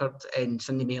Daily Record and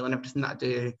Sunday Mail and everything that I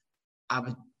do, I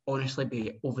would honestly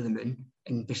be over the moon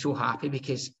and be so happy,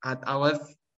 because I love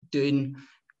doing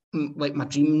like my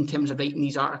dream in terms of writing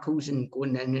these articles and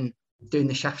going in and doing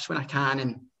the shifts when I can,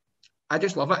 and I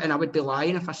just love it. And I would be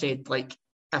lying if I said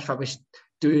if I was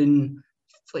doing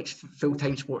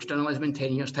full-time sports journalism in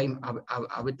 10 years time,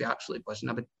 I would be absolutely buzzing.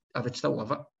 I would still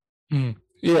love it.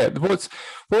 Yeah.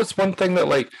 What's one thing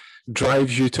that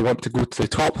drives you to want to go to the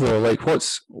top though?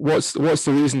 What's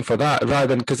the reason for that, rather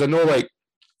than, because I know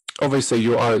obviously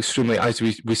you are extremely, as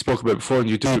we spoke about before, and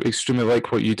you do extremely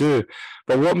like what you do,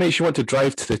 but what makes you want to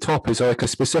drive to the top? Is there a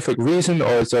specific reason,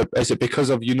 or is it because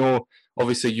of,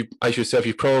 obviously you, as yourself,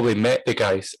 you probably met the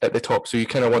guys at the top, so you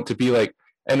kind of want to be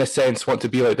in a sense, want to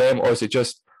be like them, or is it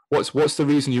just, what's the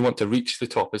reason you want to reach the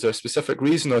top? Is there a specific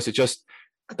reason, or is it just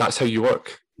that's how you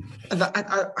work?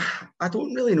 I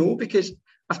don't really know, because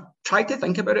I've tried to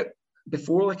think about it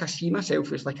before. I see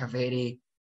myself as a very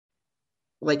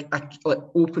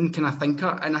open kind of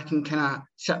thinker, and I can kind of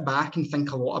sit back and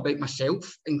think a lot about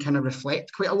myself and kind of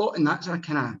reflect quite a lot, and that's a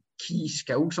kind of key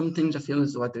skill sometimes I feel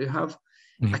as though I do have.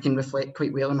 I can reflect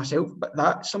quite well on myself, but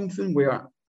that's something where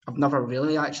I've never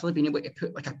really actually been able to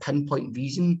put a pinpoint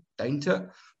reason down to it.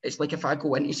 It's if I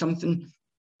go into something,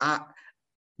 I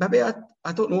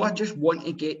don't know, I just want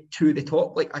to get to the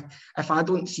top. If I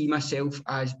don't see myself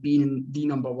as being in the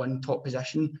number one top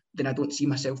position, then I don't see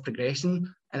myself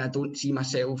progressing, and I just see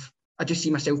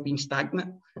myself being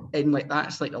stagnant. And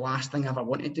that's the last thing I ever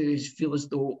want to do, is feel as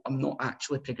though I'm not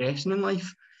actually progressing in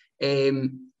life.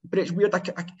 But it's weird,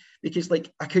 because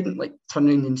I couldn't turn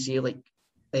around and say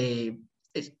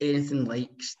it's anything like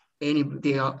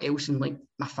anybody else in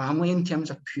my family in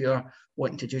terms of pure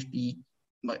wanting to just be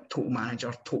total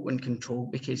manager, total in control,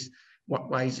 because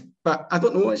work-wise. But I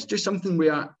don't know, it's just something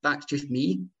where that's just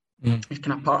me. It's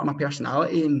kind of part of my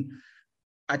personality, and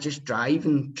I just drive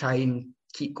and try and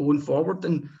keep going forward,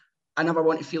 and I never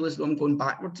want to feel as though I'm going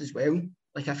backwards as well.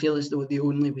 I feel as though the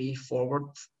only way forward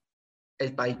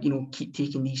is by keep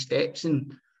taking these steps,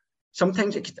 and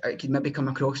sometimes it could maybe come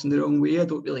across in the wrong way, I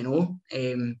don't really know,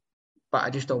 but I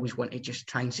just always want to just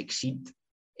try and succeed,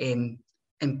 and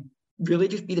really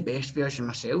just be the best version of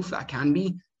myself that I can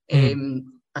be.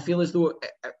 I feel as though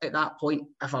at that point,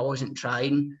 if I wasn't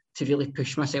trying to really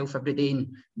push myself every day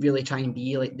and really try and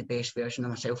be the best version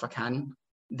of myself I can,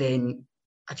 then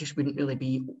I just wouldn't really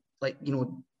be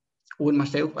own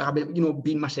myself,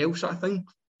 being myself sort of thing.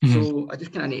 So I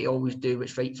just kind of need to always do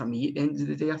what's right for me at the end of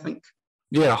the day, I think.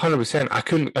 Yeah, 100%. I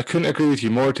couldn't agree with you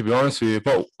more, to be honest with you.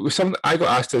 But I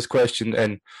got asked this question,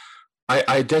 and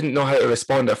I didn't know how to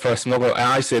respond at first.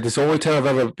 I said the only time I've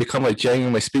ever become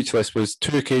genuinely speechless was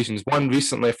 2 occasions. One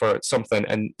recently for something,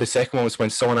 and the second one was when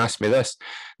someone asked me this.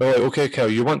 They're like, "Okay, Kel,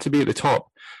 you want to be at the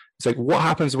top. It's what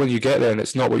happens when you get there and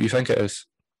it's not what you think it is?"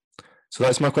 So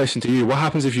that's my question to you. What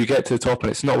happens if you get to the top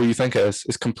and it's not what you think it is?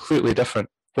 It's completely different.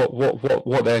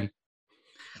 What then?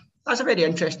 That's a very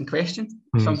interesting question.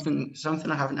 Something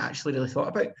I haven't actually really thought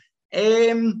about.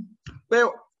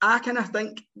 Well, I kind of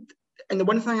think, and the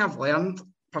one thing I've learned,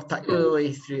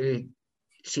 particularly through,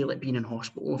 say, being in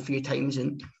hospital a few times,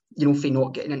 and for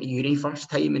not getting into uni first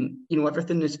time, and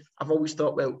everything is, I've always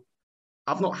thought, well,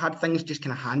 I've not had things just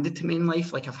kind of handed to me in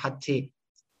life. I've had to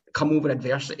come over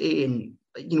adversity, and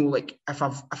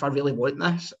if I really want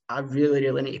this, I really,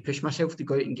 really need to push myself to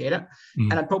go out and get it.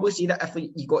 And I'd probably say that if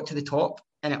you got to the top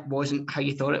and it wasn't how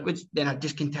you thought it would, then I'd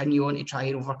just continue on to try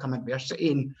and overcome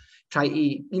adversity and try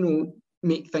to,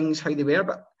 make things how they were.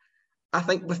 But I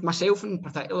think with myself in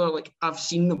particular, I've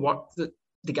seen the work that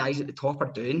the guys at the top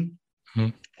are doing.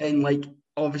 And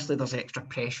obviously there's extra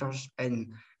pressures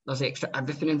and there's extra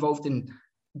everything involved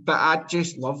but I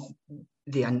just love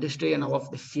the industry, and I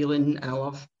love the feeling, and I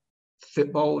love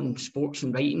football and sports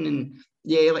and writing, and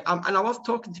and I love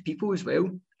talking to people as well,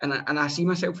 and I see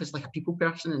myself as a people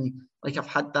person, and I've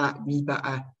had that wee bit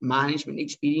of management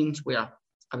experience where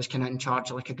I was kind of in charge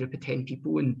of a group of 10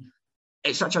 people, and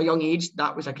at such a young age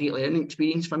that was a great learning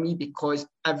experience for me, because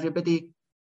everybody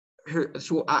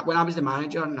when I was the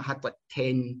manager and I had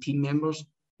 10 team members,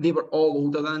 they were all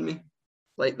older than me.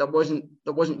 There wasn't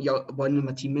one of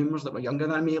my team members that were younger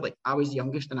than me. I was the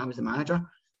youngest and I was the manager.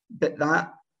 But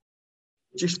that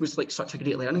just was such a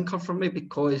great learning curve for me,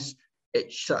 because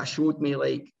it sort of showed me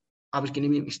I was going to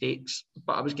make mistakes,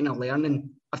 but I was going to learn, and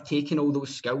I've taken all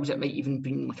those skills. It might even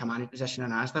be like a management position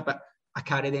in ASDA, but I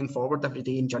carry them forward every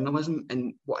day in journalism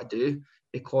and what I do,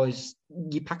 because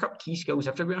you pick up key skills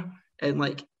everywhere. And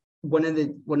like one of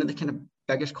the kind of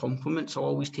biggest compliments I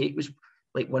always take was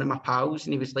like one of my pals,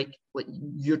 and he was like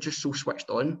you're just so switched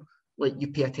on, like you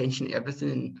pay attention to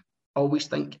everything, and I always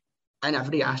think in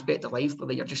every aspect of life,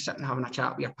 whether you're just sitting having a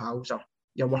chat with your pals or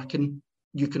you're working,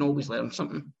 you can always learn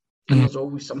something, and there's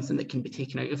always something that can be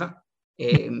taken out of it.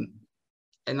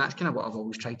 And that's kind of what I've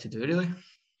always tried to do, really.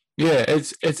 Yeah,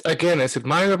 it's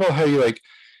admirable how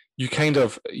you kind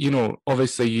of,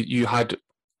 obviously you had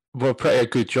pretty a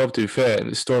good job, to be fair,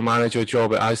 the store manager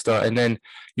job at Asda, and then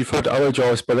you've had other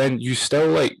jobs, but then you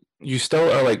still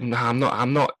are like, nah,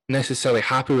 I'm not necessarily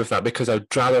happy with that, because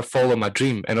I'd rather follow my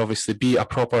dream and obviously be a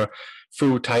proper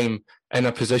full-time in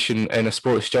a position in a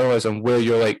sports journalism where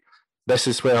you're like, this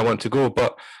is where I want to go.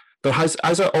 But there has,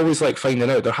 as I always like finding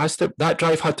out, that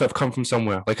drive had to have come from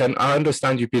somewhere. Like, I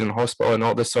understand you've been in hospital and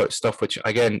all this sort of stuff, which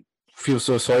again, feel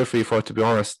so sorry for you for, to be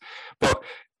honest. But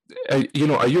do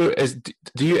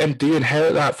you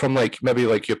inherit that from maybe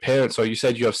your parents, or you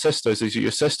said you have sisters? Is it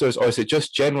your sisters, or is it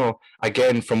just general,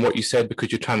 again, from what you said,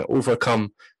 because you're trying to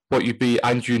overcome what you be,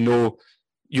 and you're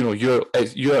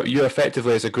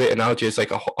effectively, as a great analogy, it's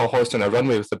like a horse on a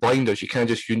runway with the blinders. You kind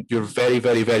of you're very,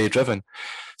 very, very driven.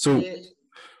 So yeah.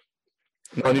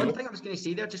 One thing I was going to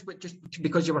say there, just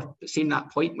because you were saying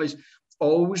that point, was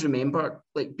always remember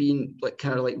being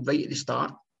kind of right at the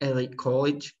start at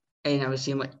college, and I was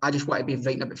saying I just want to be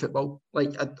writing about football.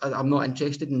 I'm not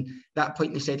interested. And that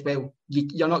point they said, well,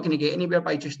 you're not going to get anywhere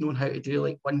by just knowing how to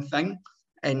do one thing.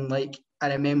 And I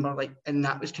remember and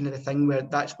that was kind of the thing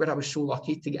that's where I was so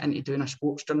lucky to get into doing a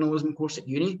sports journalism course at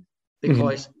uni,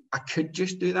 because I could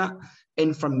just do that.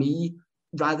 And for me,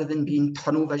 rather than being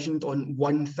tunnel visioned on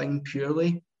one thing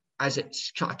purely, as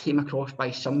it's kind of came across by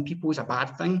some people as a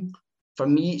bad thing, for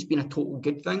me, it's been a total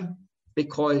good thing,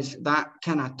 because that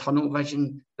kind of tunnel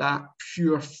vision, that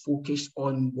pure focus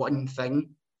on one thing,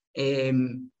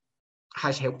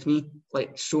 has helped me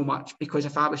so much. Because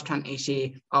if I was trying to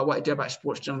say, I want to do a bit of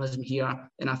sports journalism here,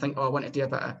 and I think, I want to do a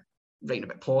bit of writing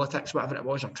about politics, whatever it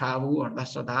was, or travel, or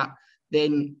this or that,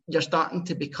 then you're starting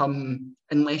to become,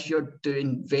 unless you're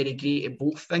doing very great at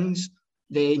both things,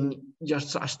 then you're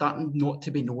sort of starting not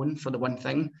to be known for the one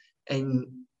thing. And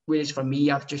whereas for me,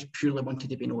 I've just purely wanted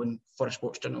to be known for a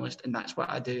sports journalist, and that's what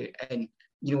I do. And,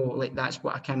 that's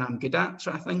what I kind of am good at,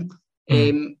 sort of thing.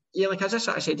 As I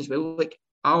sort of said as well,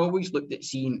 I always looked at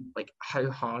seeing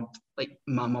how hard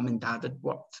my mum and dad had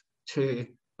worked to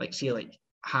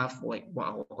have what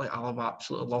I love,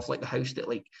 absolutely love, the house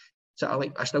that sort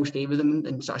of I still stay with them,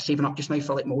 and sort of saving up just now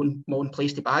for my own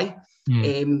place to buy.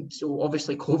 So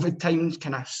obviously COVID times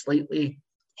kind of slightly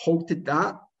halted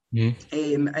that.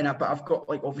 But I've got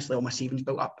obviously all my savings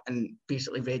built up and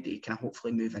basically ready to kind of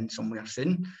hopefully move in somewhere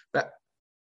soon. But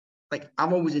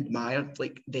I've always admired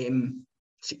them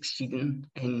succeeding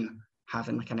in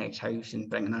having a nice house and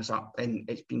bringing us up, and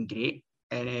it's been great.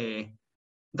 And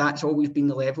that's always been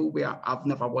the level where I've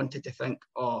never wanted to think,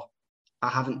 I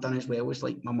haven't done as well as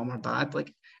my mum or dad.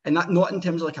 And that, not in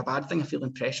terms of a bad thing, I feel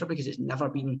in pressure, because it's never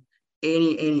been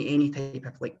any type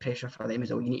of pressure for them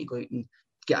as well. You need to go out and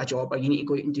get a job, or you need to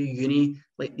go out and do uni.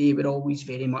 They would always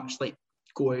very much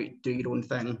go out, do your own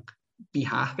thing, be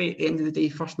happy at the end of the day,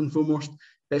 first and foremost.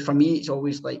 But for me, it's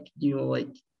always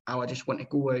I just want to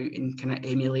go out and kind of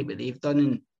emulate what they've done.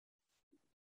 And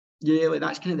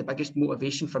that's kind of the biggest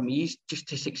motivation for me, is just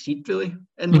to succeed really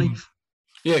in life.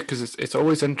 Yeah, because it's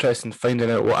always interesting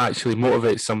finding out what actually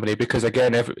motivates somebody, because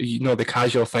again, the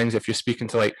casual things, if you're speaking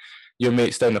to your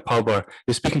mates down the pub, or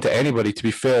you're speaking to anybody, to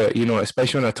be fair,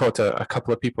 especially when I talk to a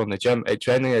couple of people in the gym, it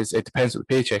generally is, it depends what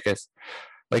the paycheck is.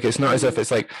 It's not as if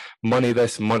it's money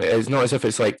this, money, it's not as if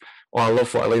it's I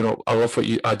love what I love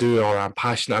what I do, or I'm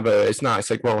passionate about it. It's not.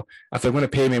 It's well, if they're going to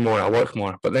pay me more, I work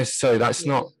more. But necessarily, that's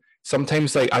not.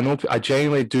 Sometimes I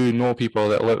genuinely do know people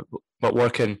that live but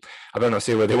work in, I better not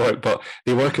say where they work, but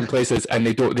they work in places and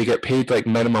they get paid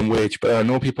minimum wage. But I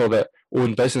know people that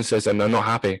own businesses and they're not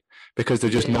happy because they're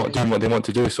just not doing what they want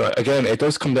to do. So again, it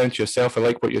does come down to yourself. I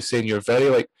like what you're saying. You're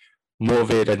very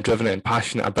motivated and driven and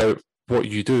passionate about what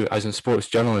you do as in sports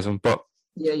journalism. But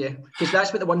because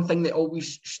that's what the one thing that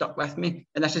always stuck with me,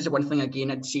 and this is the one thing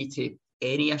again I'd say to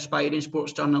any aspiring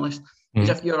sports journalist, is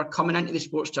if you're coming into the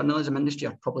sports journalism industry,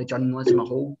 or probably journalism as a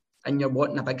whole, and you're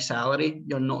wanting a big salary,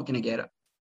 you're not going to get it.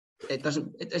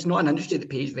 It's not an industry that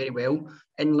pays very well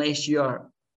unless you're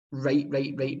right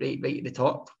at the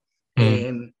top.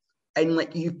 And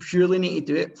you purely need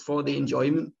to do it for the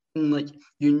enjoyment, and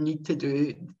you need to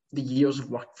do the years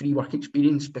of free work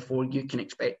experience before you can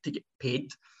expect to get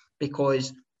paid.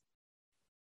 Because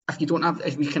if you don't have,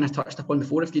 as we kind of touched upon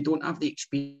before, if you don't have the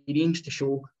experience to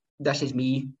show this is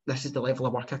me, this is the level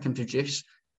of work I can produce,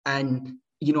 and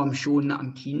I'm showing that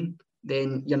I'm keen,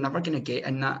 then you're never going to get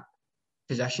in that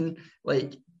position.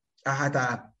 Like, I had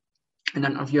an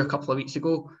interview a couple of weeks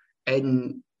ago,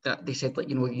 and they said,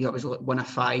 like, I was like one of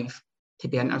 5 to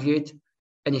be interviewed,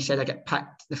 and they said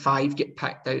the 5 get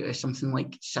picked out of something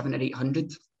like 700 or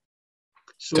 800.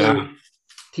 So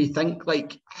to think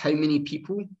like how many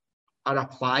people are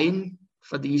applying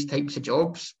for these types of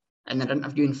jobs, and they're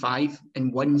interviewing 5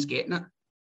 and 1's getting it.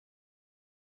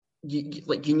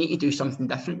 You need to do something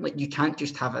different. Like, you can't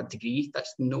just have a degree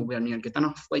that's nowhere near good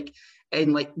enough. Like,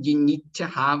 and like, you need to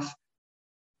have,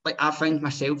 like, I found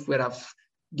myself where I've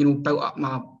built up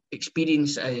my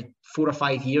experience 4 or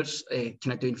 5 years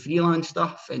kind of doing freelance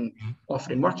stuff and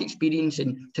offering work experience,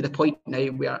 and to the point now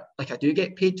where, like, I do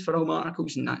get paid for all my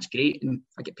articles, and that's great, and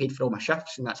I get paid for all my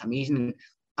shifts, and that's amazing, and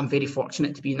I'm very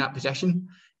fortunate to be in that position.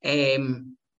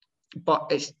 But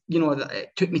it's,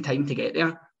 it took me time to get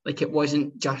there. Like, it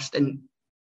wasn't just, and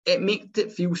it made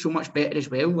it feel so much better as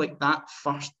well. Like, that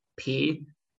first pay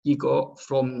you got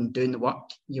from doing the work,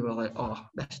 you were like, oh,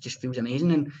 this just feels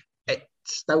amazing. And it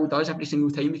still does every single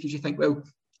time, because you think, well,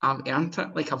 I've earned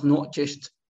it. Like, I've not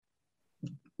just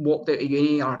walked out of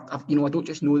uni, or I don't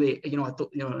just know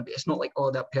it's not like,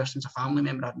 oh, that person's a family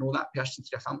member, I know that person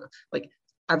through a family. Like,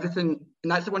 everything,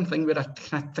 and that's the one thing where I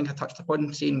think I touched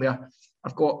upon, saying where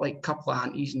I've got like a couple of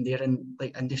aunties and they're in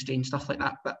like industry and stuff like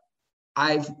that, but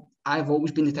I've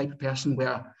always been the type of person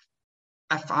where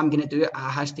if I'm going to do it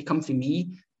has to come from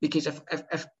me, because if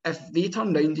they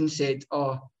turned around and said,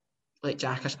 oh, like,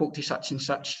 Jack, I spoke to such and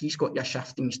such, he's got your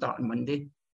shift and you start on Monday,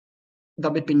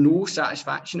 there would be no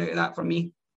satisfaction out of that for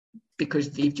me, because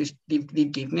they've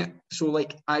given me it. So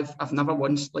like, I've never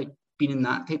once like been in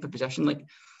that type of position. Like,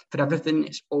 for everything,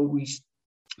 it's always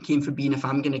came from being, if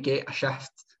I'm going to get a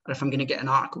shift, or if I'm going to get an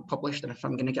article published, or if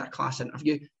I'm going to get a class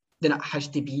interview, then it has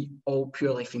to be all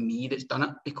purely for me that's done it,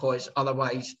 because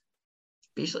otherwise,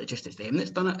 basically just it's them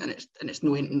that's done it, and it's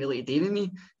no anything really to do with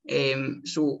me.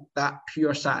 So that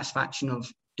pure satisfaction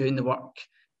of doing the work,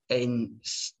 and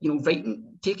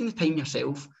taking the time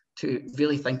yourself to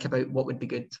really think about what would be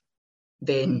good,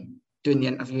 then doing the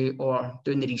interview or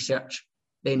doing the research,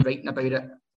 then writing about it,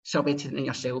 celebrating it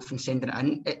yourself and sending it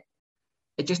in.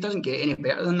 It just doesn't get any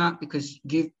better than that, because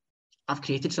I've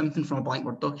created something from a blank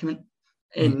Word document,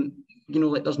 and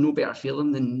like, there's no better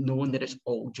feeling than knowing that it's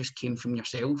all just came from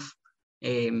yourself.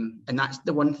 And that's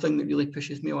the one thing that really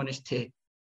pushes me on, is to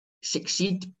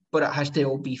succeed, but it has to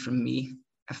all be from me,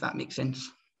 if that makes sense.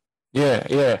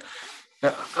 Yeah.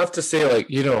 I have to say, like,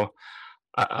 you're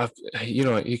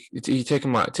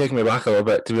taking me back a little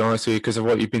bit, to be honest with you, because of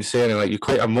what you've been saying, and like, you're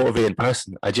quite a motivated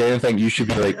person. I genuinely think you should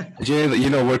be like,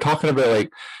 we're talking about, like,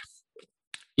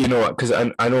 because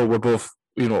I know we're both,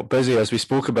 busy, as we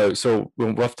spoke about, so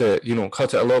we'll have to,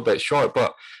 cut it a little bit short.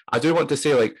 But I do want to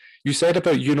say, like, you said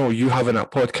about, you having a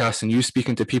podcast and you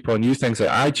speaking to people and new things, like,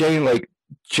 I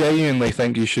genuinely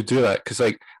think you should do that, because,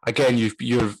 like, again,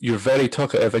 you're very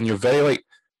talkative and you're very, like,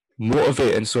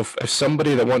 motivating. So if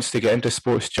somebody that wants to get into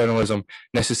sports journalism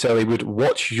necessarily would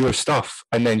watch your stuff,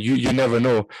 and then you never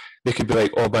know, they could be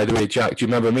like, oh, by the way, Jack, do you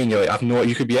remember me? And you're like,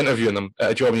 you could be interviewing them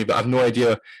at a job, but I have no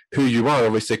idea who you are,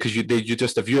 obviously, because you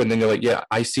just a view, and then you're like, yeah,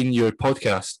 I seen your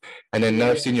podcast, and then now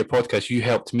I've seen your podcast, you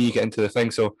helped me get into the thing.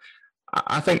 So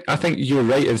I think you're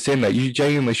right in saying that you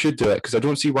genuinely should do it, because I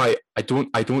don't see why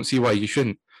you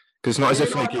shouldn't, because it's not as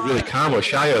if like you're really calm or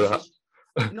shy or that.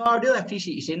 No, I really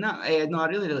appreciate you saying that. No, I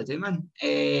really, really do, man.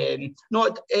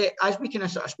 As we kind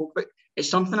of sort of spoke about, it's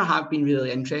something I have been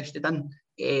really interested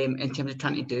in terms of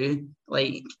trying to do.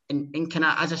 Like, and kind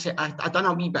of, as I said, I done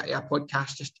a wee bit of a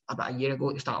podcast just about a year ago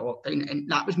at the start of lockdown, and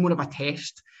that was more of a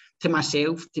test to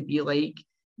myself to be like,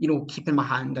 keeping my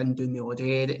hand in, doing the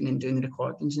audio editing and doing the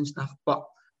recordings and stuff. But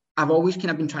I've always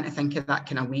kind of been trying to think of that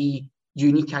kind of wee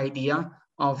unique idea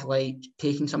of like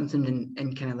taking something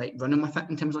and kind of like running with it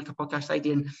in terms of like a podcast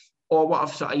idea. Or what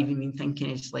I've sort of even been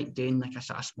thinking is like doing like a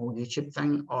sort of small YouTube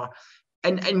thing,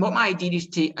 and what my idea is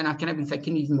to, and I've kind of been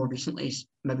thinking even more recently, is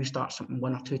maybe start something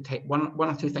one or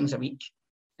two things a week,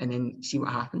 and then see what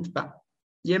happens. But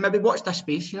yeah, maybe watch this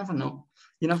space. You never know.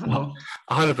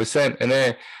 100%.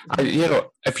 And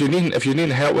if you're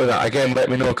needing help with that, again, let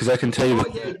me know, because I can tell you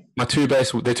the two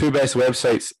best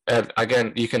websites.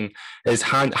 Again, you can, is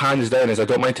hands down, as I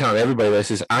don't mind telling everybody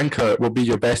this, is Anchor will be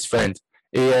your best friend.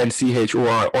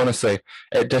 ANCHOR. Honestly,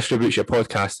 it distributes your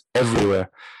podcast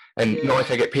everywhere. And not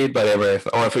like I get paid by them or if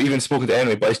I've even spoken to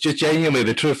anyone, but it's just genuinely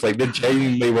the truth. Like, they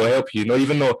genuinely will help you.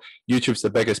 Even though YouTube's the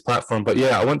biggest platform. But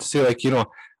yeah, I want to say, like,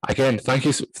 again, thank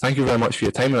you very much for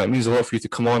your time, and it means a lot for you to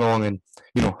come on along and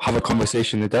have a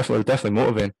conversation. They're definitely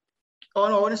motivating. Oh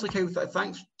no, honestly, Kyle,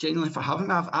 thanks genuinely for having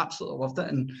me. I've absolutely loved it,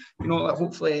 and like,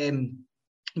 hopefully,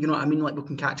 you know what I mean, like, we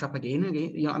can catch up again.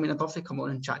 You know what I mean? I'd love to come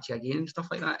on and chat to you again and stuff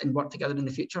like that, and work together in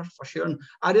the future for sure. And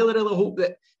I really, really hope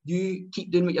that you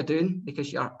keep doing what you're doing,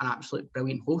 because you're an absolute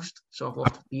brilliant host. So I've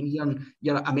loved being here, and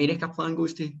your America plan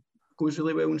goes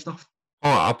really well and stuff. Oh,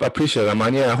 I appreciate that,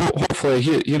 man. Yeah, hopefully,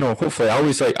 hopefully, I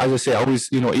always, like, as I say,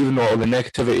 even though all the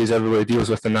negativities everybody deals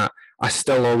with and that, I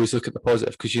still always look at the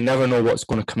positive, because you never know what's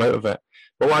going to come out of it.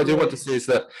 But what I do want to say is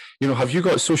that, have you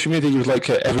got social media you'd like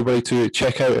everybody to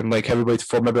check out, and like everybody to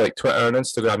follow, maybe like Twitter and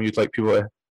Instagram, you'd like people to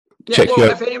check you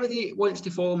out? If anybody wants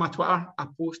to follow my Twitter, I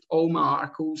post all my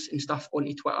articles and stuff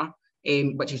onto Twitter,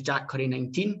 which is Jack Curry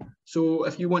 19. So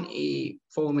if you want to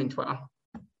follow me on Twitter,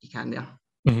 you can there.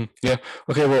 Mm-hmm. Yeah.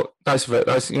 Okay. Well, that's it.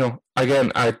 That's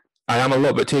again, I am a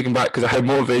little bit taken back because of how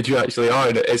motivated you actually are,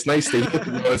 and it's nice to hear.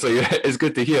 Honestly, it's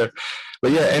good to hear.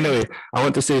 But yeah, anyway, I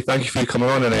want to say thank you for coming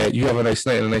on, and you have a nice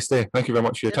night and a nice day. Thank you very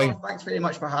much for your time. Thanks very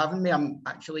much for having me. I'm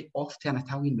actually off to an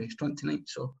Italian restaurant tonight,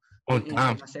 so. Oh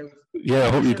damn! Yeah, I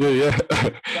hope you do. Yeah.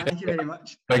 Thank you very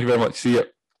much. Thank you very much. See you.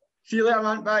 See you later,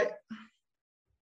 man. Bye.